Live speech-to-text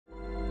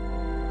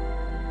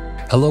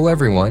Hello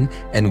everyone,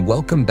 and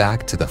welcome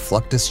back to the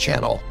Fluctus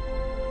Channel.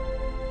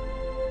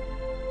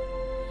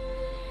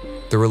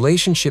 The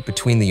relationship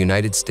between the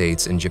United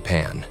States and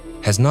Japan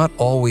has not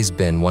always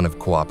been one of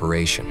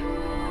cooperation.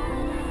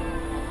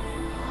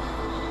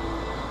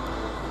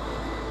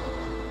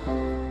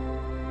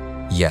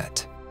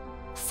 Yet,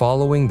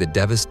 following the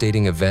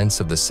devastating events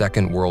of the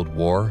Second World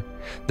War,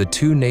 the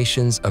two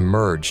nations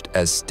emerged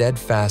as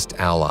steadfast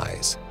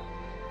allies,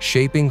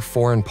 shaping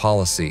foreign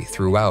policy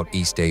throughout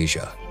East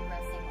Asia.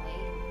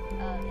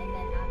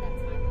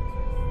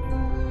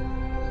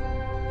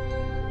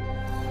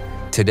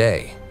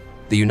 Today,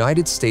 the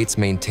United States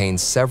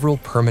maintains several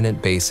permanent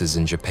bases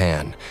in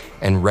Japan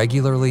and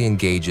regularly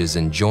engages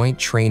in joint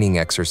training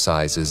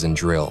exercises and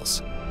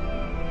drills.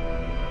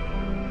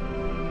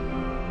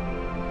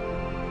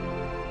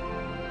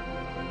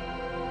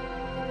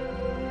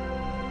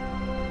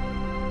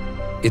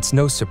 It's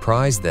no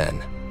surprise,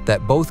 then,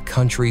 that both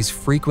countries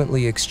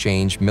frequently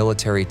exchange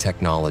military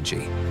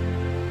technology.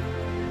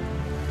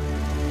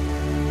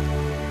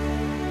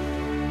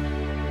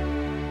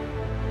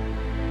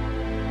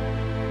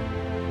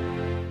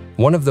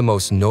 One of the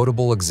most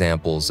notable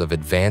examples of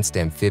advanced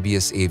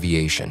amphibious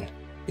aviation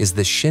is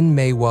the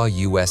ShinMaywa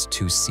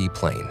US-2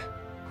 seaplane,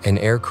 an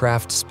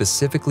aircraft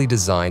specifically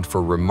designed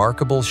for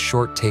remarkable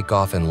short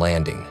takeoff and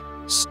landing,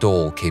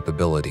 STOL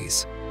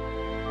capabilities.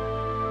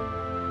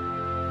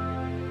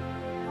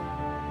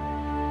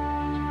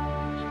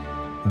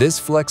 This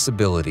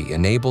flexibility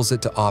enables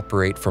it to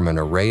operate from an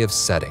array of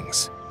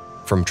settings,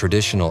 from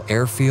traditional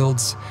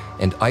airfields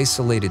and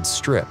isolated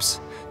strips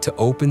to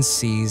open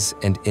seas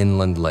and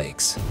inland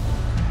lakes.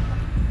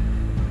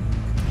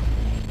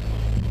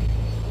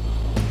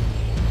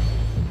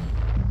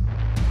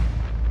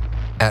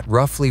 At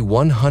roughly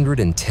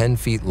 110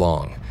 feet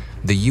long,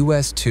 the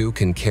US-2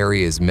 can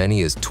carry as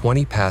many as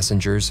 20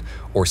 passengers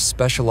or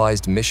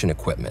specialized mission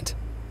equipment,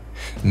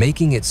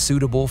 making it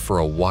suitable for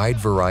a wide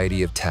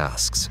variety of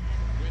tasks.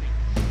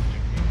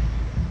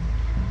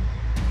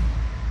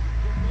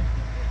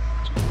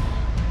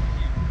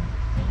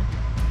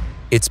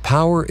 Its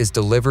power is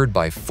delivered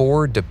by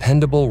four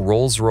dependable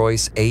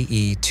Rolls-Royce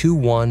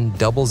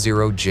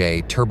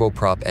AE2100J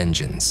turboprop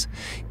engines,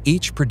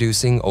 each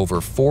producing over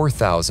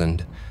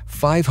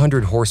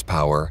 4,500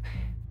 horsepower,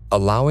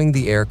 allowing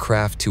the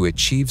aircraft to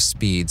achieve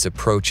speeds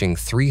approaching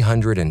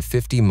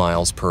 350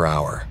 miles per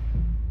hour.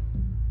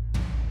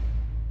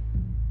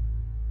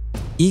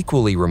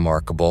 Equally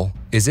remarkable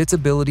is its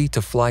ability to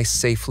fly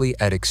safely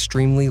at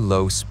extremely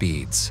low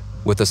speeds,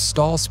 with a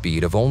stall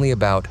speed of only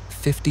about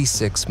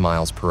 56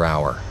 miles per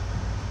hour.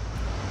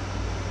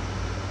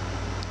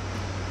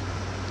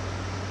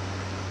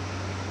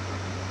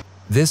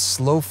 This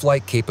slow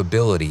flight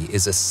capability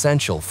is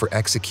essential for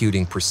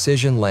executing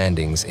precision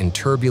landings in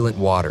turbulent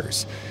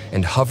waters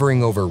and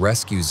hovering over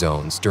rescue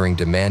zones during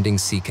demanding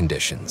sea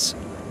conditions.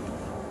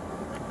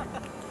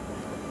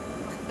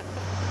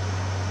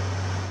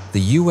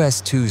 The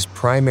US-2's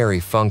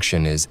primary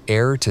function is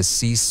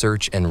air-to-sea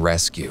search and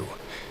rescue,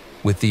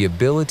 with the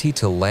ability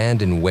to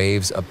land in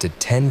waves up to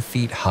 10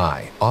 feet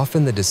high,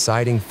 often the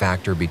deciding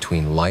factor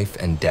between life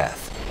and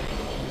death.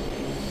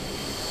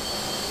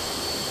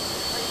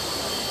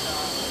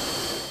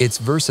 Its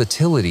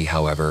versatility,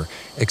 however,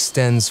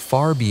 extends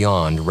far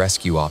beyond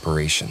rescue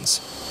operations.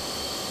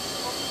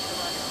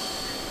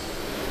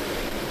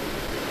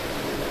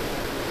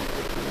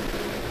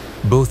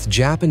 Both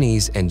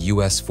Japanese and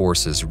US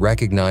forces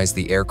recognize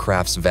the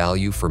aircraft's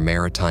value for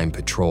maritime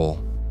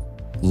patrol,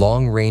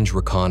 long-range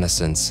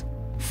reconnaissance,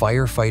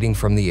 firefighting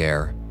from the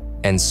air,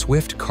 and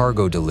swift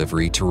cargo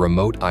delivery to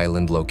remote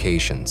island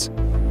locations.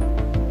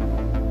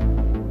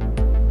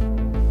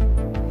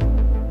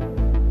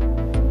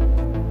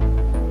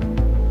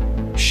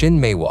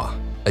 ShinMaywa,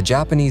 a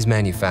Japanese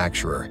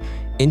manufacturer,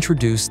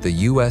 introduced the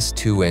US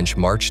 2-inch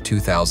March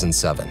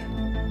 2007.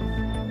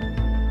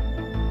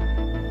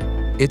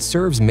 It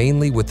serves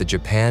mainly with the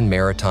Japan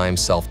Maritime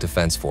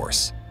Self-Defense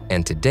Force,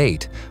 and to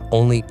date,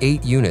 only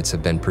 8 units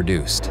have been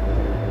produced.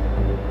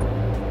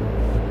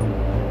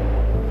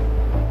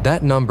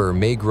 That number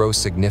may grow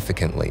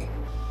significantly,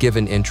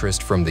 given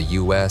interest from the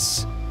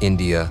US,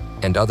 India,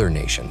 and other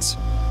nations.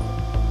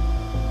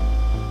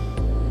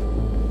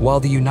 While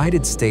the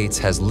United States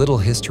has little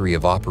history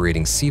of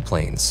operating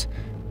seaplanes,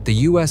 the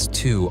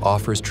US-2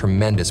 offers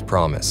tremendous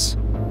promise.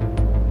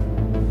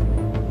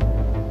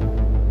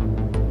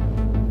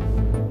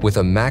 With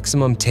a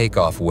maximum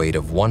takeoff weight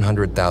of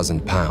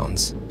 100,000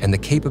 pounds and the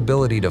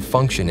capability to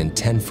function in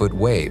 10-foot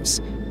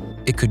waves,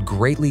 it could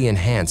greatly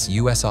enhance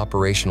U.S.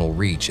 operational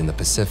reach in the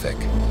Pacific.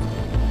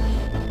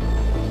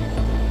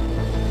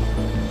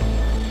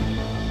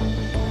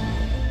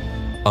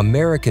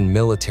 American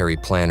military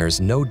planners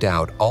no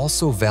doubt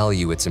also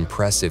value its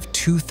impressive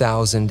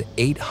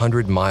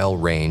 2,800-mile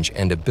range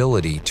and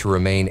ability to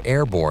remain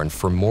airborne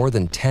for more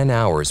than 10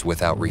 hours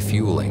without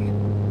refueling.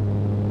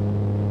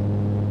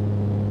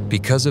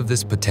 Because of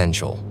this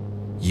potential,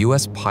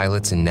 U.S.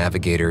 pilots and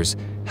navigators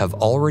have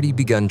already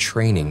begun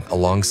training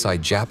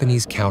alongside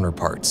Japanese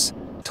counterparts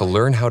to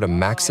learn how to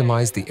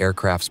maximize the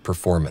aircraft's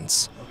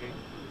performance.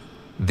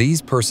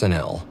 These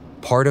personnel,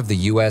 part of the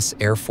U.S.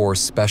 Air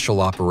Force Special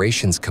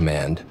Operations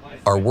Command,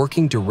 are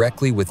working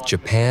directly with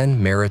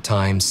Japan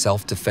Maritime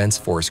Self-Defense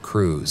Force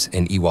crews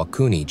in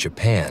Iwakuni,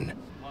 Japan,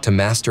 to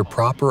master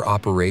proper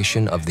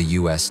operation of the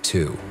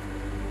US-2.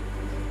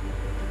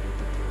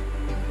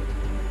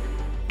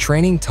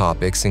 Training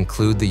topics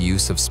include the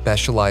use of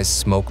specialized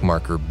smoke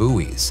marker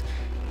buoys,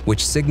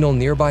 which signal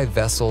nearby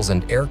vessels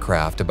and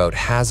aircraft about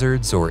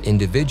hazards or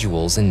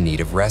individuals in need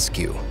of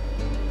rescue.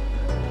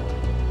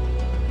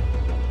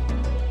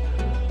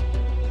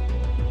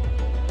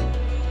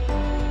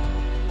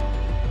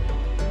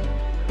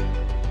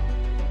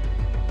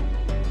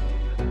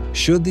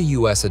 Should the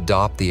U.S.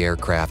 adopt the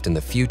aircraft in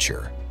the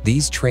future,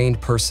 these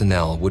trained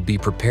personnel would be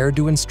prepared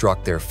to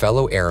instruct their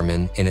fellow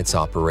airmen in its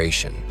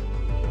operation.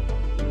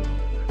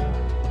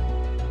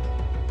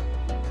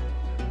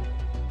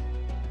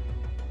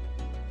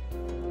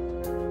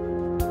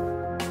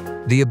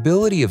 The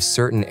ability of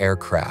certain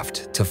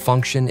aircraft to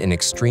function in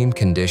extreme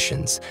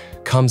conditions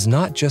comes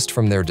not just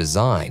from their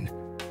design,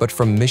 but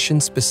from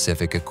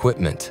mission-specific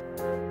equipment.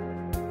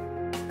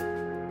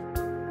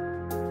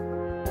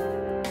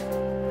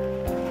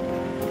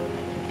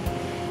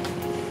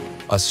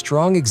 A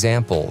strong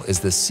example is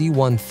the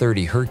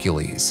LC-130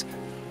 Hercules,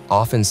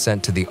 often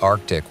sent to the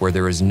Arctic where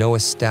there is no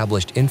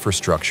established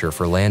infrastructure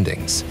for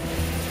landings.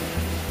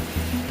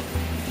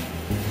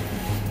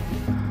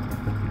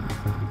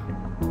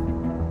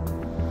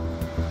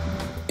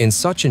 In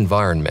such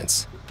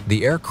environments,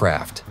 the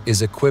aircraft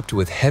is equipped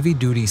with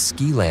heavy-duty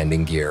ski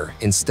landing gear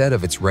instead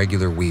of its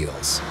regular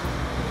wheels.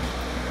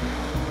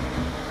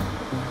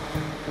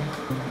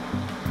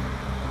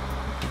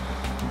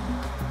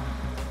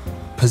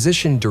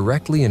 Positioned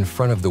directly in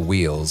front of the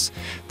wheels,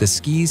 the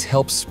skis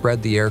help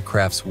spread the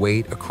aircraft's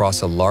weight across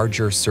a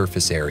larger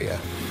surface area.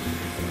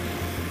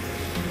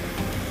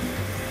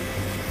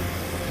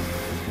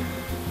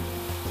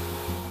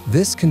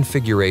 This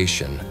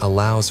configuration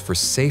allows for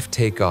safe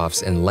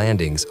takeoffs and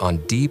landings on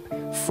deep,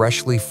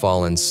 freshly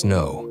fallen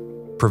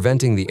snow,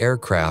 preventing the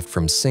aircraft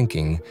from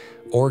sinking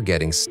or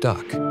getting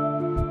stuck.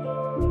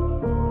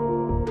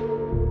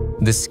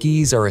 The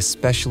skis are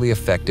especially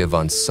effective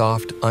on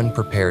soft,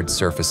 unprepared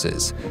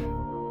surfaces,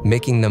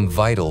 making them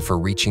vital for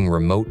reaching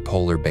remote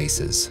polar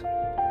bases.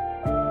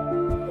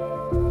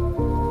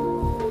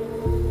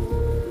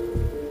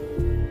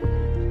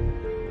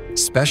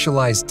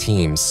 Specialized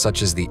teams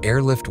such as the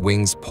Airlift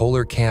Wings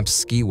Polar Camp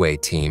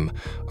Skiway team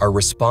are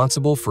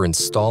responsible for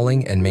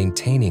installing and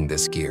maintaining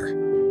this gear.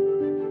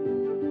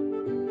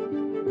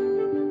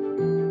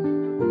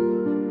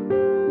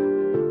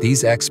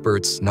 These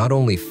experts not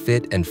only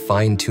fit and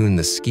fine-tune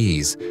the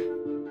skis,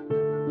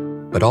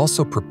 but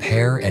also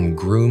prepare and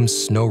groom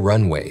snow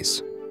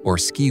runways, or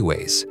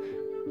skiways,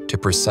 to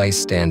precise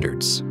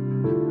standards.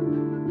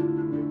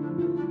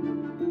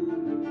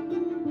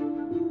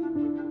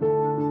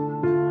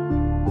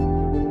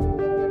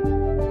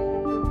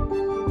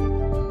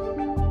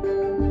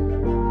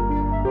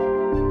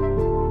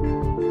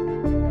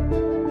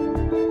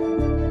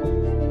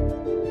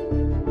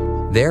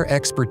 Their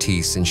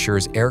expertise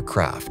ensures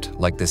aircraft,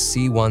 like the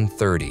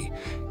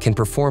LC-130, can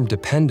perform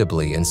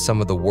dependably in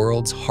some of the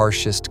world's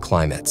harshest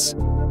climates.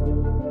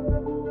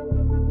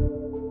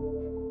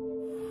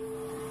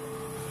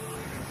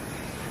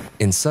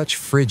 In such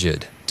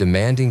frigid,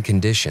 demanding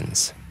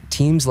conditions,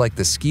 teams like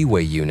the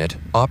Skiway Unit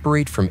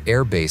operate from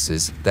air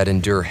bases that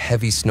endure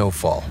heavy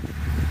snowfall.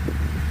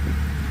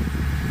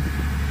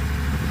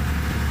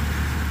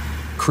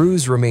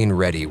 Crews remain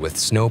ready with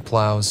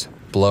snowplows,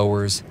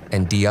 blowers,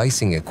 and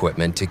de-icing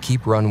equipment to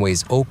keep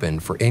runways open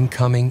for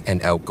incoming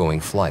and outgoing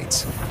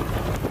flights.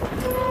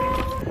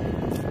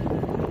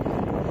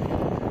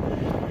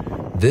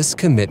 This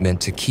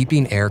commitment to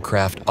keeping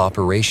aircraft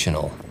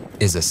operational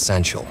is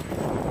essential.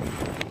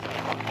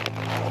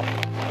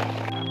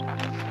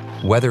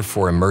 Whether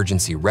for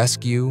emergency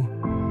rescue,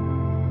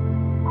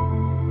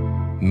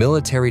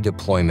 military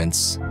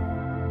deployments,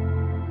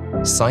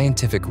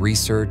 scientific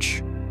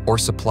research, or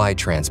supply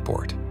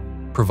transport,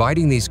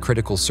 providing these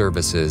critical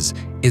services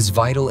is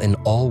vital in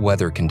all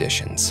weather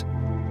conditions.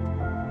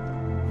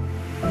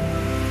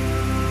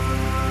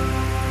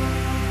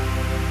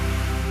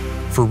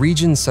 For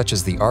regions such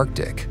as the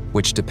Arctic,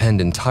 which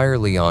depend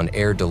entirely on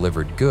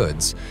air-delivered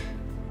goods,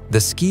 the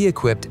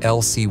ski-equipped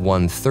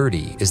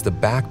LC-130 is the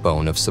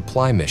backbone of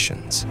supply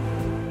missions.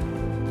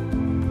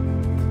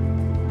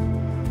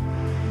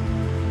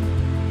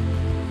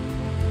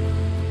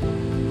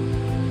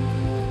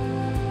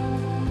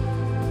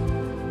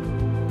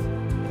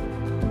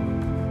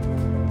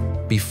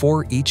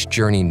 Before each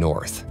journey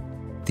north,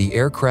 the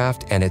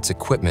aircraft and its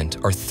equipment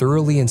are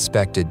thoroughly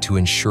inspected to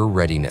ensure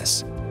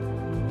readiness.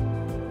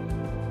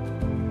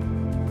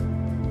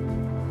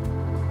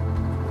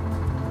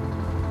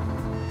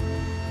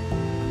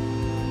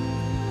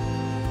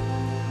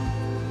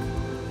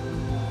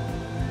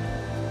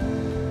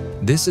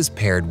 This is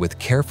paired with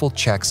careful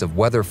checks of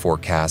weather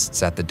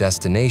forecasts at the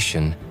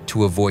destination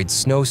to avoid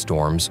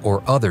snowstorms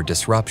or other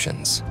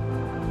disruptions.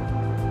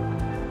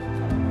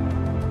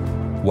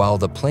 While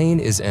the plane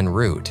is en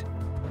route,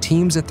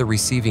 teams at the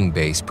receiving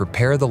base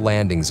prepare the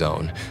landing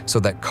zone so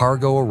that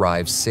cargo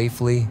arrives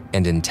safely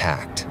and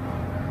intact.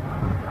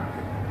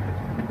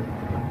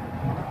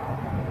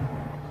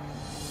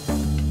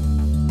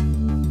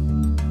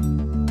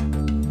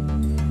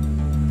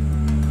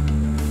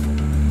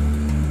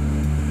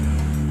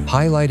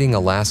 Highlighting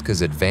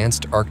Alaska's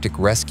advanced Arctic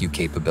rescue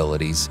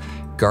capabilities,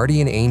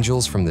 Guardian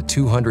Angels from the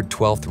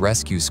 212th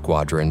Rescue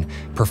Squadron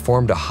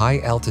performed a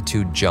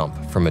high-altitude jump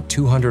from a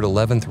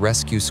 211th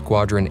Rescue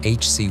Squadron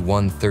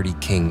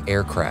HC-130 King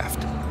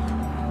aircraft.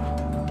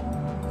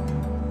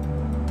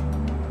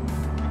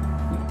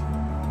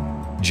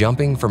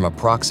 Jumping from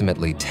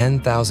approximately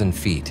 10,000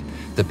 feet,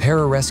 the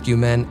pararescue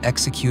men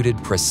executed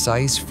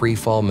precise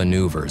freefall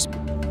maneuvers.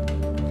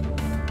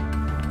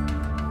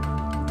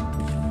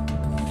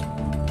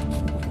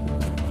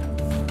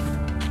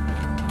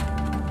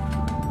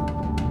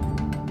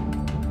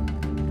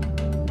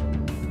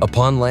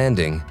 Upon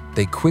landing,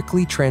 they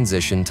quickly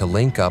transitioned to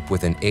link up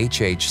with an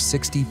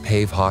HH-60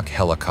 Pavehawk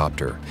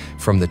helicopter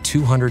from the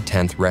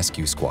 210th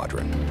Rescue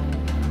Squadron.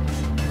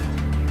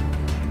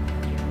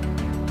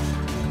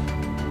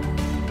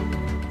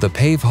 The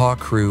Pavehawk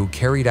crew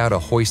carried out a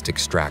hoist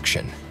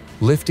extraction,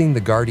 lifting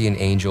the Guardian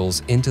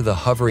Angels into the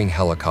hovering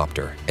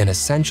helicopter, an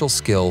essential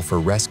skill for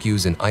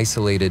rescues in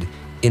isolated,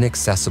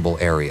 inaccessible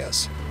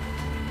areas.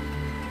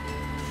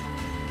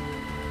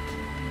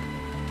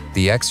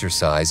 The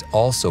exercise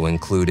also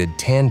included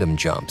tandem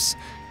jumps,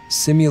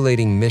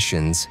 simulating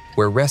missions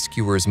where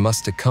rescuers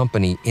must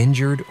accompany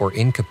injured or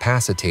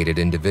incapacitated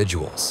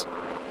individuals.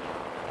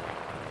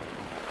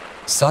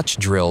 Such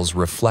drills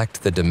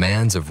reflect the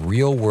demands of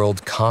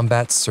real-world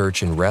combat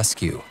search and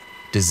rescue,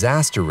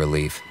 disaster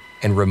relief,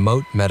 and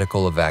remote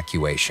medical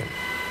evacuation.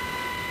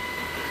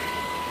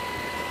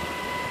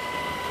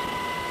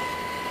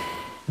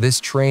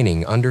 This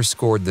training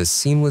underscored the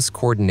seamless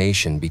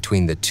coordination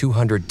between the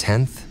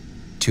 210th,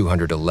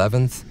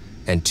 211th,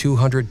 and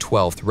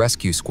 212th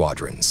Rescue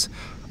Squadrons,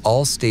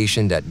 all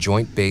stationed at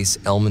Joint Base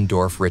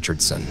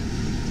Elmendorf-Richardson.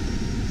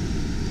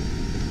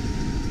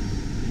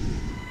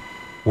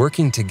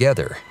 Working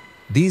together,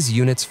 these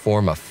units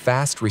form a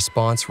fast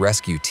response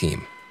rescue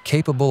team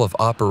capable of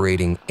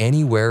operating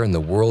anywhere in the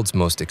world's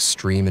most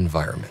extreme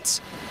environments.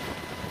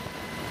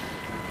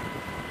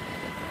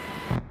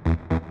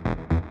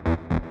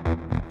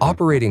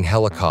 Operating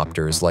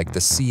helicopters like the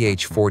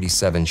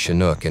CH-47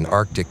 Chinook in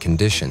Arctic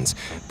conditions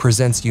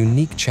presents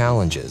unique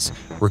challenges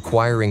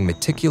requiring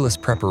meticulous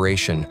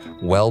preparation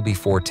well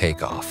before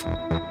takeoff.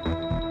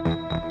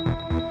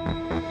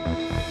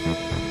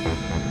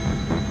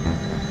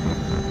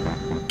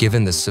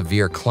 Given the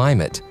severe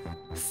climate,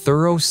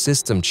 thorough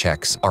system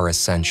checks are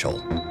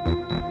essential.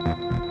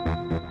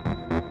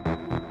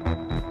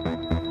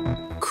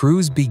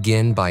 Crews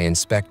begin by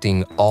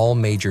inspecting all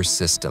major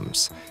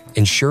systems,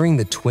 ensuring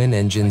the twin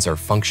engines are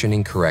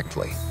functioning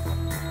correctly.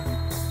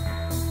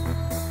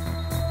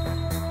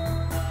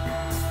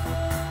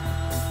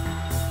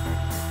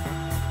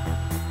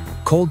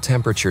 Cold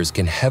temperatures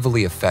can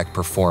heavily affect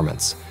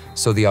performance,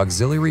 so the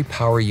auxiliary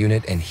power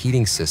unit and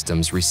heating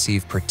systems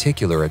receive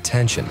particular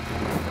attention.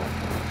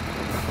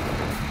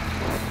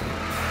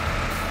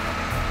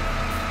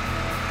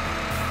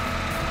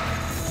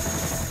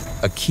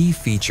 A key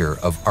feature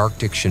of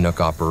Arctic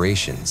Chinook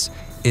operations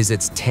is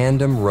its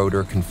tandem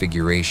rotor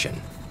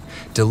configuration,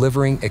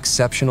 delivering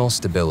exceptional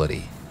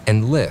stability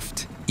and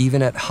lift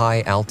even at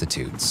high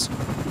altitudes.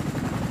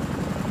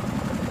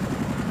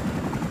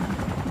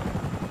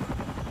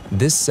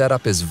 This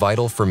setup is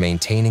vital for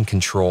maintaining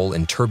control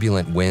in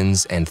turbulent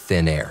winds and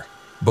thin air,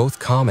 both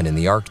common in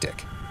the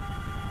Arctic.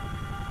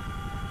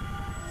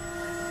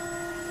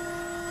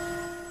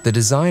 The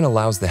design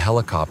allows the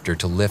helicopter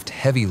to lift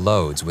heavy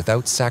loads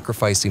without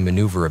sacrificing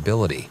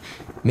maneuverability,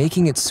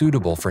 making it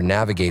suitable for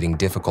navigating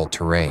difficult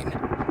terrain.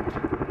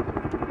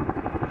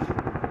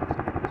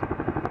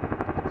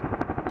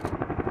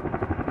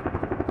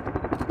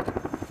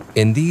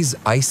 In these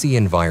icy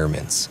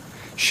environments,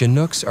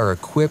 Chinooks are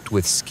equipped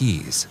with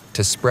skis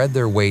to spread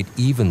their weight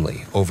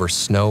evenly over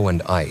snow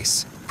and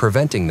ice,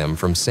 preventing them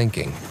from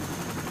sinking.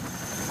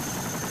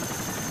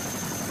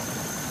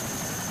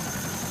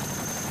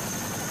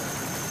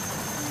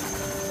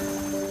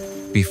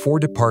 Before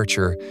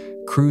departure,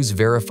 crews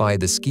verify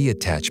the ski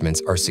attachments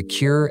are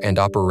secure and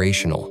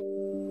operational,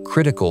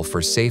 critical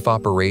for safe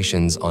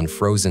operations on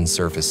frozen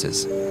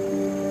surfaces.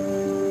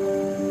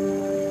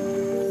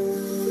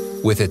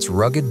 With its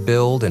rugged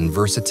build and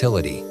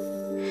versatility,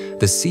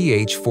 the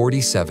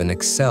CH-47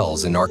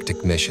 excels in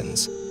Arctic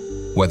missions,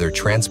 whether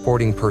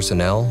transporting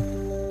personnel,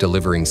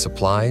 delivering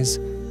supplies,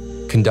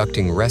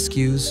 conducting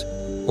rescues,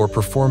 or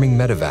performing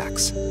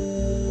medevacs.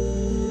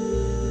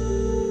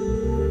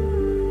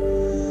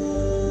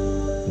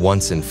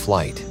 Once in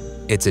flight,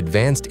 its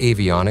advanced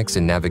avionics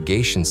and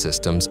navigation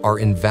systems are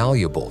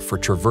invaluable for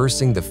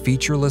traversing the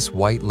featureless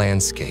white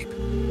landscape.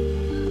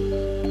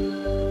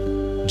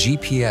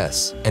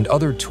 GPS and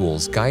other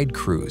tools guide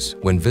crews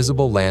when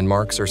visible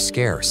landmarks are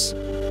scarce.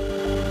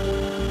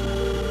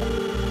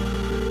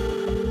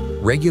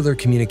 Regular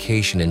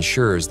communication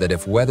ensures that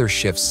if weather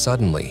shifts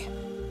suddenly,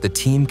 the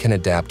team can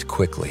adapt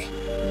quickly.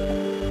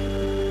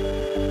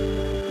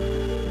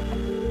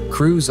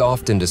 Crews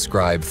often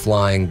describe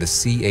flying the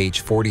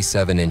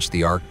CH-47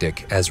 The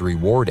Arctic as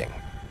rewarding,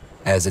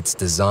 as its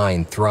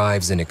design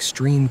thrives in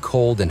extreme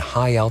cold and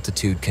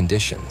high-altitude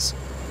conditions.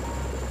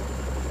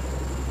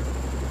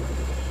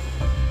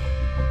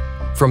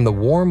 From the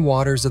warm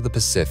waters of the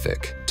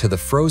Pacific to the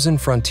frozen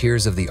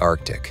frontiers of the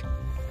Arctic,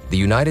 the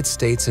United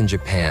States and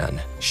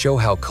Japan show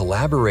how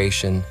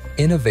collaboration,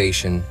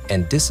 innovation,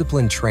 and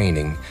disciplined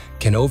training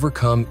can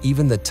overcome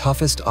even the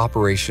toughest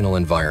operational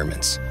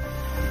environments.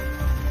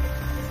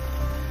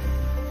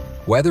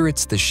 Whether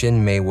it's the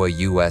ShinMaywa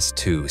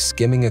US-2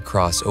 skimming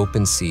across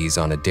open seas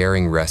on a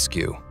daring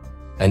rescue,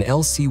 an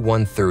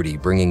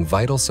LC-130 bringing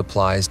vital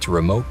supplies to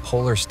remote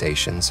polar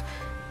stations,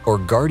 or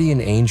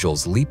guardian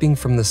angels leaping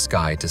from the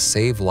sky to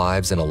save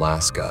lives in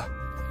Alaska,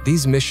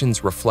 these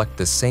missions reflect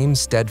the same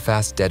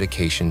steadfast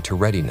dedication to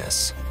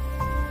readiness.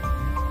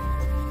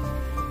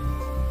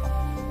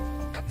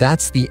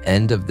 That's the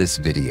end of this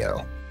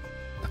video.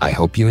 I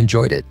hope you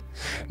enjoyed it.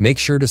 Make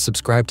sure to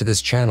subscribe to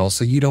this channel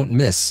so you don't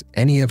miss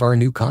any of our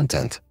new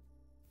content.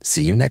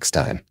 See you next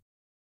time.